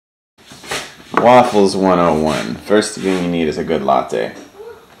Waffles 101. First thing you need is a good latte.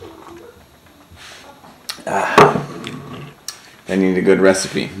 Then you need a good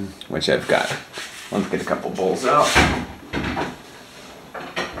recipe, which I've got. Let's get a couple bowls out.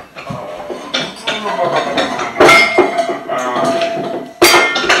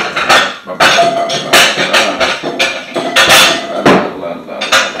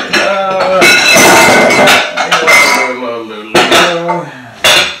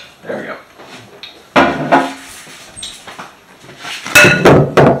 There we go.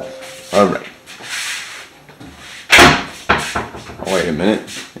 All right. Oh, wait a minute.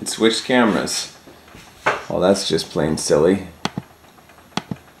 It switched cameras. Well, that's just plain silly.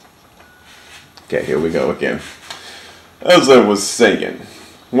 Okay, here we go again. As I was saying,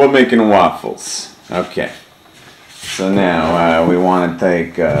 we're making waffles. Okay. So now we want to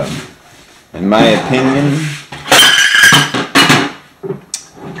take, in my opinion,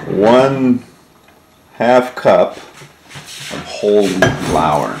 1/2 cup of whole wheat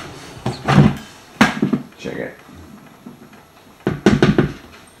flour. Check it.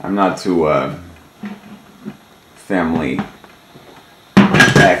 I'm not too family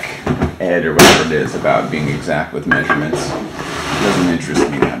ed or whatever it is about being exact with measurements. It doesn't interest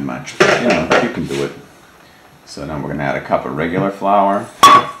me that much, but you know, you can do it. So now we're going to add a cup of regular flour,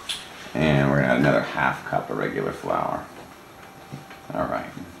 and we're going to add another 1/2 cup of regular flour. Alright,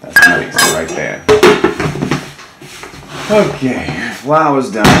 that's nice right there. Okay,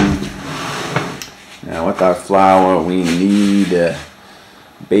 flour's done. Now with our flour we need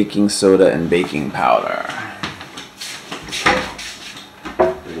baking soda and baking powder.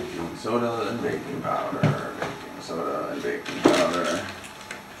 Baking soda and baking powder. Baking soda and baking powder.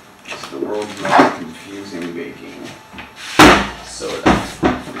 It's the world's most confusing baking soda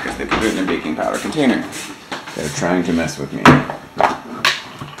because they put it in a baking powder container. They're trying to mess with me.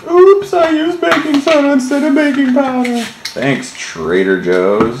 Oops, I used baking soda instead of baking powder. Thanks, Trader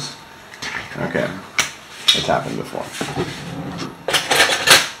Joe's. Okay, it's happened before.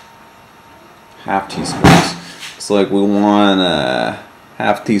 1/2 teaspoons. So like we want a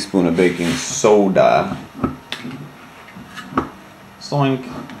 1/2 teaspoon of baking soda. Soink.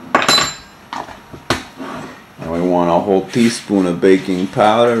 And we want a whole teaspoon of baking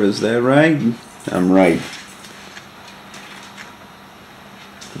powder, is that right? I'm right.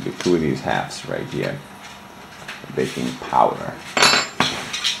 Get 2 of these halves right here. Baking powder.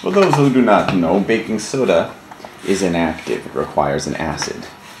 For those who do not know, baking soda is inactive. It requires an acid.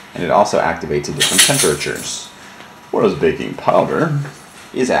 And it also activates at different temperatures. Whereas baking powder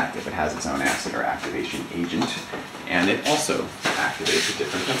is active. It has its own acid or activation agent. And it also activates at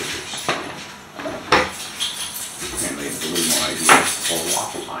different temperatures. Apparently it's a little more ideal for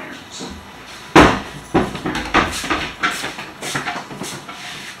waffle irons.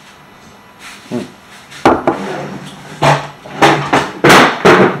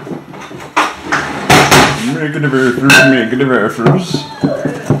 Make the wafers, make the wafers.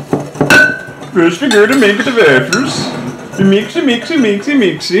 First we go to make the wafers. Mixy, mixy, mixy,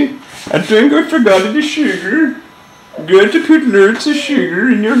 mixy. I think I forgot the sugar. Got to put lots of sugar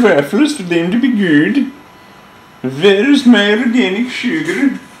in your waffles for them to be good. There's my organic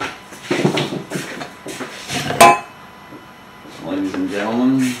sugar. Ladies and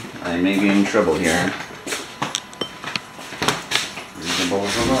gentlemen, I may be in trouble here.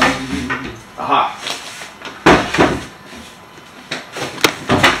 Aha!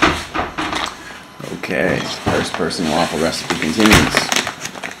 Okay, first person waffle recipe continues.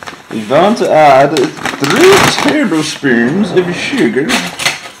 We want to add 3 tablespoons of sugar.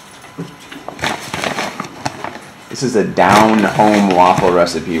 This is a down-home waffle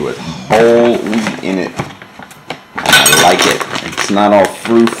recipe with whole wheat in it. I like it. It's not all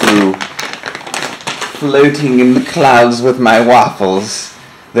frou-frou floating in the clouds with my waffles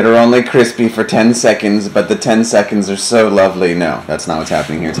that are only crispy for 10 seconds, but the 10 seconds are so lovely. No, that's not what's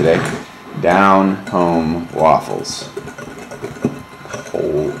happening here today. Down-home waffles.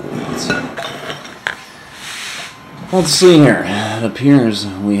 Whole wheat. Let's see here. It appears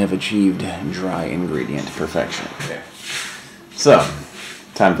we have achieved dry ingredient perfection. Okay. So,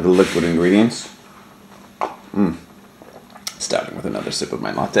 time for the liquid ingredients. Starting with another sip of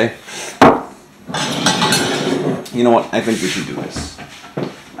my latte. You know what? I think we should do this.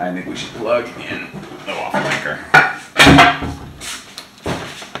 I think we should plug in the waffle maker.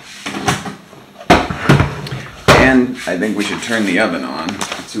 And I think we should turn the oven on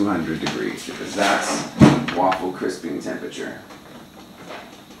to 200 degrees because that's waffle crisping temperature.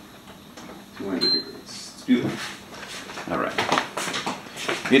 200 degrees. It's beautiful. Alright.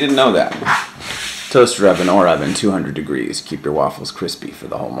 If you didn't know that, toaster oven or oven, 200 degrees. Keep your waffles crispy for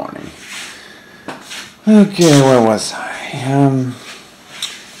the whole morning. Okay, where was I? I'm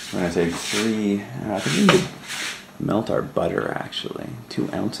gonna take I think we need to melt our butter actually.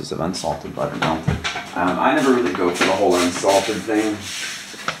 2 ounces of unsalted butter melted. I never really go for the whole unsalted thing.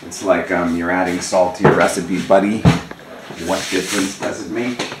 It's like you're adding salt to your recipe, buddy. What difference does it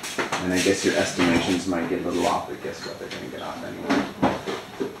make? And I guess your estimations might get a little off, but guess what? They're gonna get off anyway.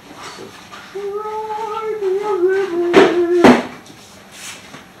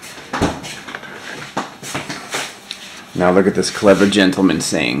 Now look at this clever gentleman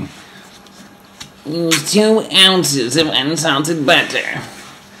saying, use 2 ounces of unsalted butter.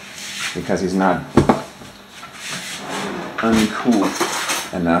 Because he's not uncool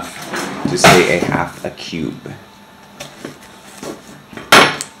enough to say a half a cube.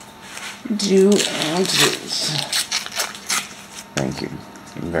 2 ounces. Thank you.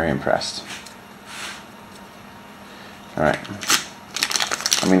 I'm very impressed. Alright.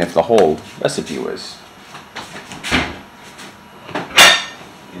 I mean, if the whole recipe was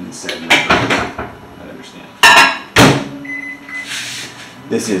in said number, I'd understand.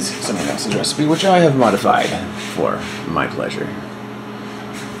 This is someone else's recipe, which I have modified for my pleasure.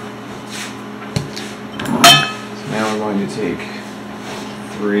 So now we're going to take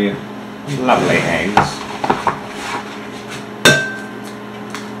 3 lovely eggs.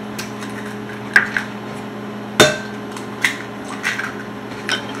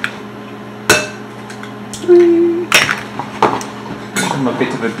 Give them a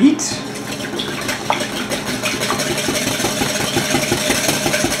bit of a beat.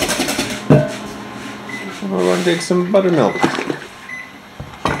 We're going to take some buttermilk.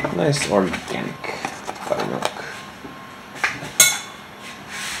 Nice organic buttermilk.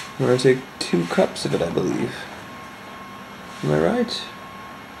 We're going to take 2 cups of it, I believe. Am I right?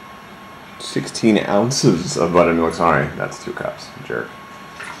 16 ounces of buttermilk. Sorry, that's 2 cups. Jerk.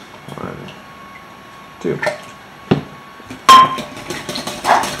 1, 2.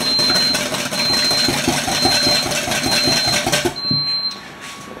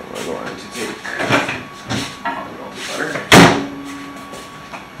 We're going to take butter.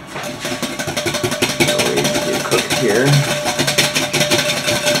 Wait to get cooked here.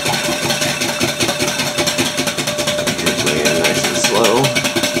 Usually nice and slow.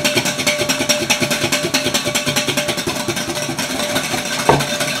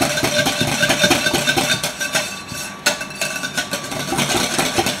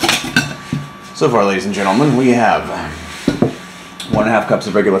 So far, ladies and gentlemen, we have 1½ cups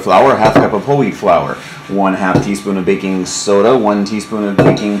of regular flour, ½ cup of whole wheat flour, 1/2 teaspoon of baking soda, 1 teaspoon of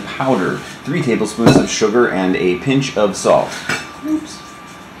baking powder, 3 tablespoons of sugar, and a pinch of salt. Oops.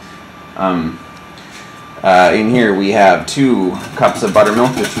 In here we have 2 cups of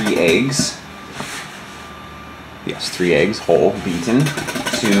buttermilk to 3 eggs. Yes, 3 eggs, whole, beaten,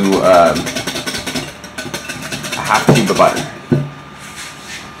 to a ½ cube of butter.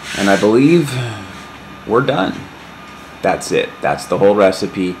 And I believe we're done. That's it. That's the whole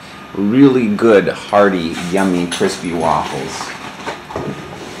recipe. Really good, hearty, yummy, crispy waffles.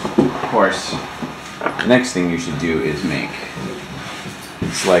 Of course, the next thing you should do is make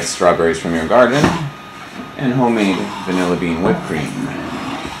sliced strawberries from your garden and homemade vanilla bean whipped cream.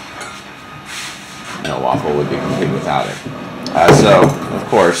 No waffle would be complete without it. So, of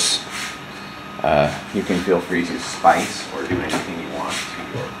course, you can feel free to spice or do anything you want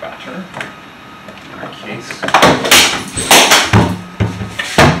to your batter. In our case,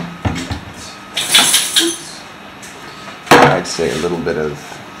 I'd say a little bit of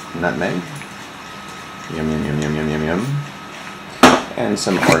nutmeg. Yum, yum, yum, yum, yum, yum, yum. And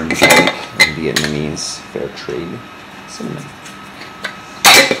some organic Vietnamese fair trade cinnamon.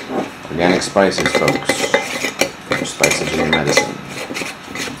 Organic spices, folks. Spices in your medicine.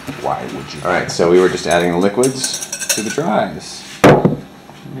 Why would you? Alright, so we were just adding the liquids to the dries.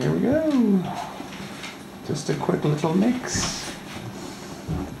 Here we go. Just a quick little mix.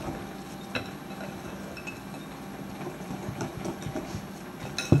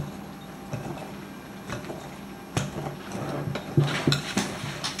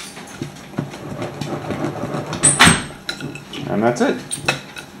 And that's it.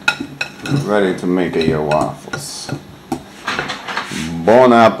 Ready to make your waffles.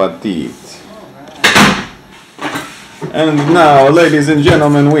 Bon appetit. And now, ladies and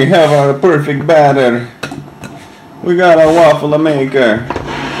gentlemen, we have our perfect batter. We got our waffle maker.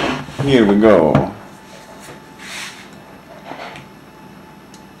 Here we go.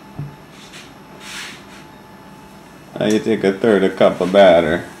 Now you take a 1/3 cup of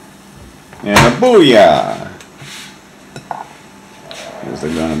batter. And a booyah! These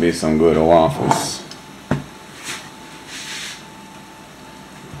are gonna be some good waffles.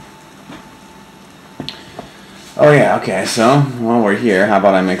 Oh yeah, okay, so while we're here, how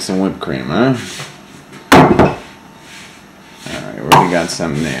about I make some whipped cream, huh? Alright, we already got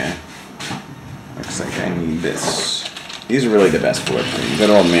some there. Looks like I need this. These are really the best for whipped cream. Good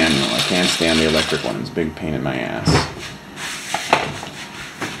old manual. I can't stand the electric ones. Big pain in my ass.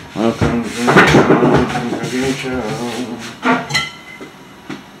 Welcome to the cooking show.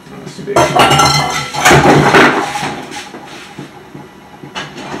 That's too big.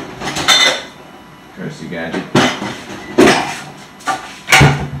 Courtesy gadget.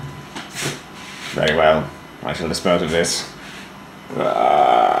 Very well. I shall dispose of this.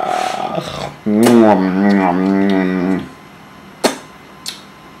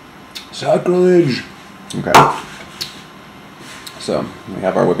 Sacrilege! Okay. So, we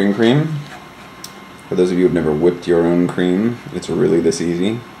have our whipping cream. For those of you who have never whipped your own cream, it's really this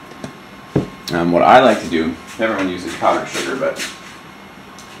easy. What I like to do, everyone uses powdered sugar, but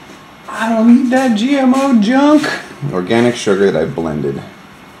I don't need that GMO junk. Organic sugar that I've blended.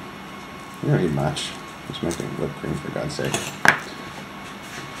 You don't need much. Just making whipped cream, for God's sake.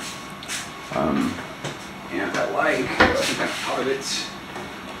 And I like, I think I'm out of it.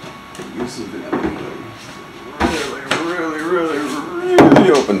 Use some vanilla.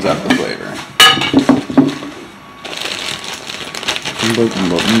 Really opens up the flavor.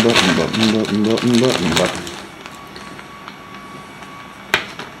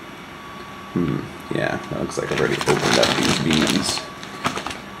 Yeah, that looks like I've already opened up these beans.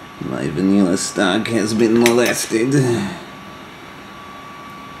 My vanilla stock has been molested.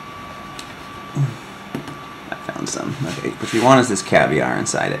 I found some. Okay, what you want is this caviar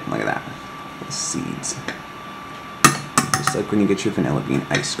inside it. Look at that. The seeds. Just like when you get your vanilla bean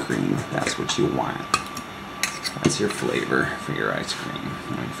ice cream. That's what you want. That's your flavor for your ice cream.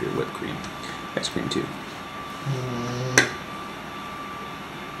 I mean, for your whipped cream. Ice cream too.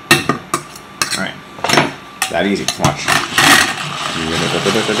 Alright. That easy. Watch.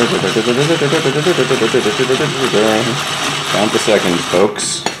 Count the seconds,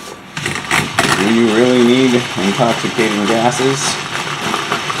 folks. Do you really need intoxicating gases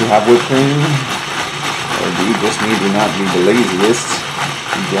to have whipped cream? Or do you just need to not be the laziest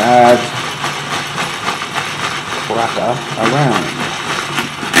God cracker around?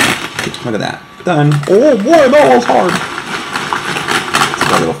 Look at that. Done. Oh boy, that was hard. Let's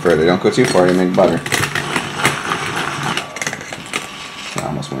go a little further. Don't go too far, you make butter. I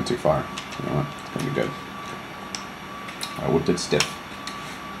almost went too far. You know what? It's gonna be good. I whipped it stiff.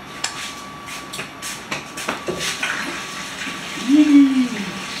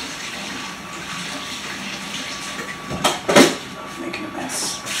 Making a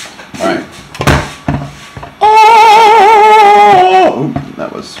mess. Alright. Oh!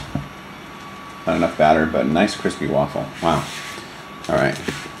 That was not enough batter, but a nice crispy waffle. Wow. Alright.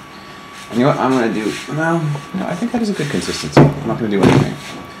 And you know what I'm going to do? Well, no, I think that is a good consistency. I'm not going to do anything.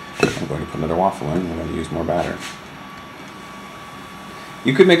 I'm going to put another waffle in. I'm going to use more batter.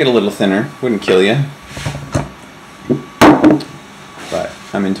 You could make it a little thinner. Wouldn't kill you. But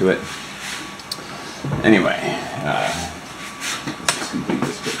I'm into it. Anyway, let's just complete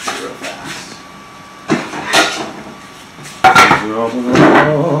this picture real fast.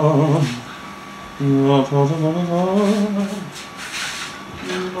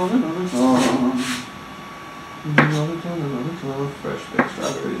 Fresh baked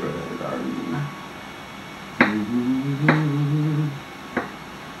strawberries right out of the garden.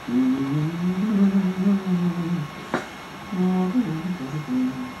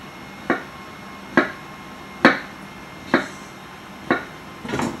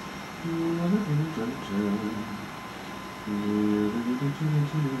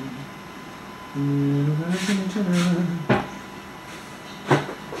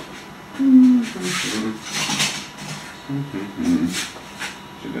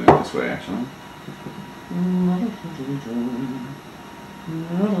 Should do it this way, actually.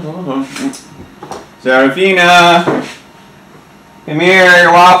 Serafina! Come here,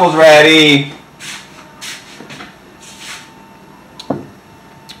 your waffle's ready!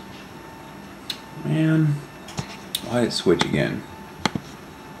 Man, why did it switch again?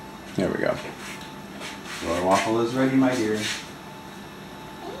 There we go. Your waffle is ready, my dear.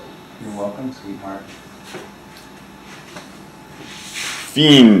 You're welcome, sweetheart.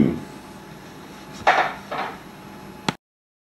 Fiend.